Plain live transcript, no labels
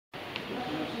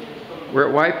We're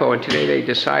at WIPO, and today they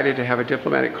decided to have a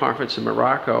diplomatic conference in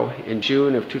Morocco in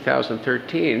June of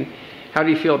 2013. How do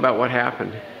you feel about what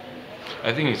happened?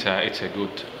 I think it's a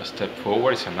good step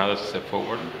forward. It's another step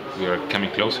forward. We are coming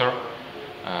closer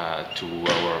to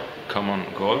our common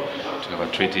goal to have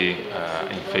a treaty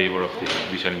in favor of the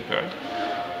visually impaired.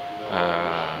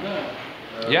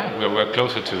 Yeah, we're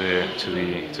closer to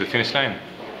the finish line.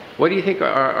 What do you think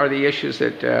are the issues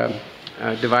that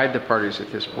divide the parties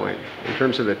at this point in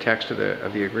terms of the text of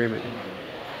the agreement?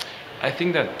 I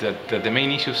think that the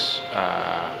main issues.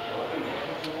 I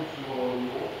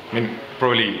mean,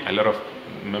 probably a lot of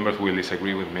members will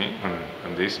disagree with me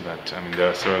on this, but I mean there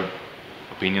are several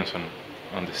opinions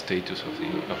on the status of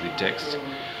the text.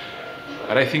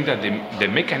 But I think that the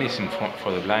mechanism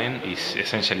for the blind is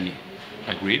essentially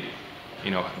agreed. You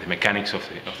know, the mechanics of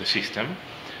the system.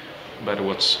 But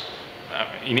what's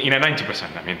in a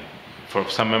 90%. I mean, for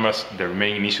some members, the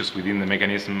remaining issues within the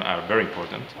mechanism are very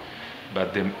important.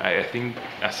 But I think,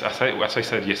 as I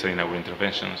said yesterday in our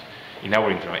interventions, in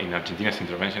Argentina's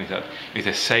intervention, is that it's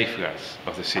the safeguards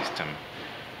of the system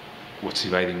what's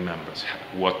dividing members,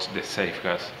 what the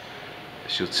safeguards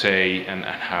should say, and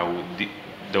how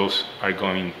those are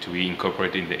going to be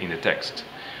incorporated in the text.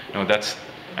 No,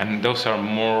 and those are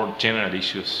more general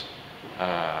issues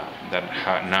that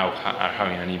now are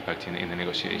having an impact in the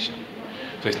negotiation.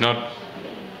 So it's not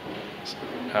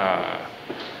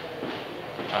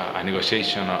a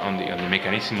negotiation on the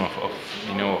mechanism of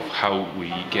how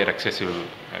we get accessible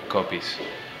copies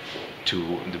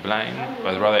to the blind,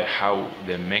 but rather how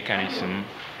the mechanism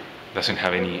doesn't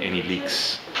have any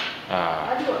leaks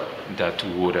that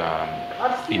would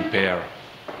impair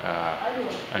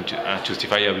and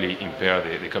justifiably impair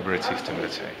the copyright system,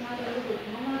 let's say.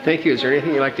 Thank you. Is there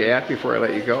anything you'd like to add before I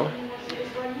let you go?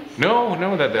 No,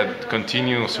 that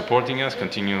continue supporting us,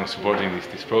 continue supporting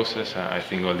this process. I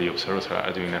think all the observers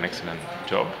are doing an excellent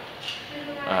job.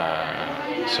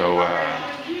 So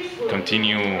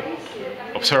continue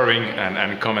observing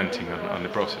and commenting on the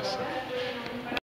process.